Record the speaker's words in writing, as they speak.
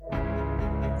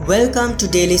Welcome to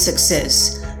Daily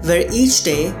Success, where each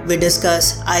day we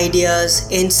discuss ideas,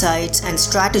 insights, and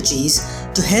strategies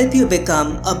to help you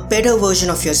become a better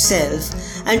version of yourself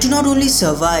and to not only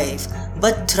survive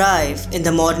but thrive in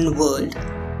the modern world.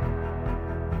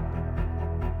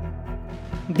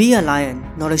 Be a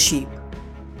lion, not a sheep.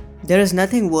 There is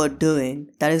nothing worth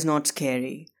doing that is not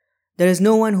scary. There is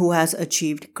no one who has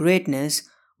achieved greatness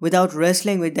without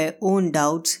wrestling with their own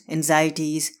doubts,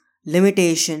 anxieties,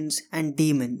 limitations, and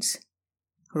demons.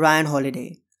 Ryan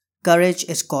Holiday. Courage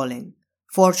is calling.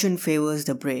 Fortune favors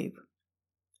the brave.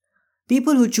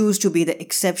 People who choose to be the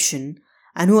exception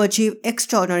and who achieve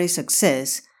extraordinary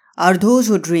success are those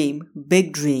who dream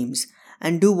big dreams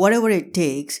and do whatever it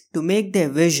takes to make their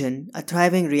vision a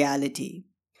thriving reality.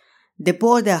 They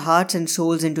pour their hearts and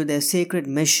souls into their sacred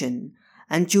mission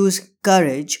and choose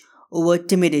courage over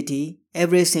timidity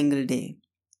every single day.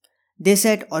 They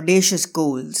set audacious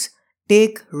goals,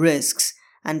 take risks,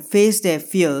 and face their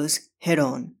fears head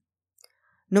on.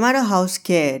 No matter how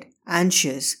scared,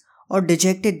 anxious, or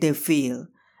dejected they feel,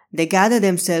 they gather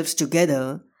themselves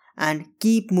together and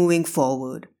keep moving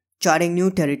forward, charting new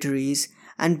territories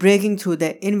and breaking through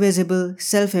their invisible,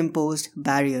 self-imposed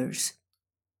barriers.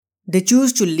 They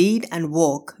choose to lead and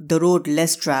walk the road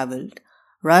less traveled,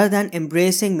 rather than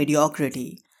embracing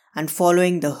mediocrity and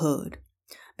following the herd,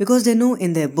 because they know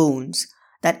in their bones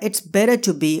that it's better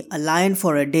to be a lion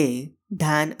for a day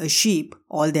than a sheep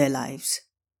all their lives.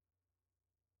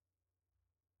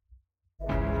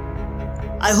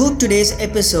 I hope today's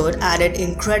episode added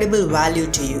incredible value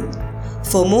to you.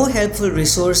 For more helpful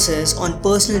resources on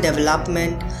personal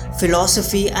development,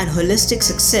 philosophy, and holistic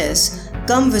success,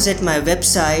 come visit my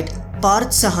website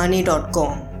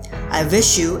parthsahani.com. I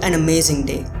wish you an amazing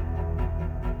day.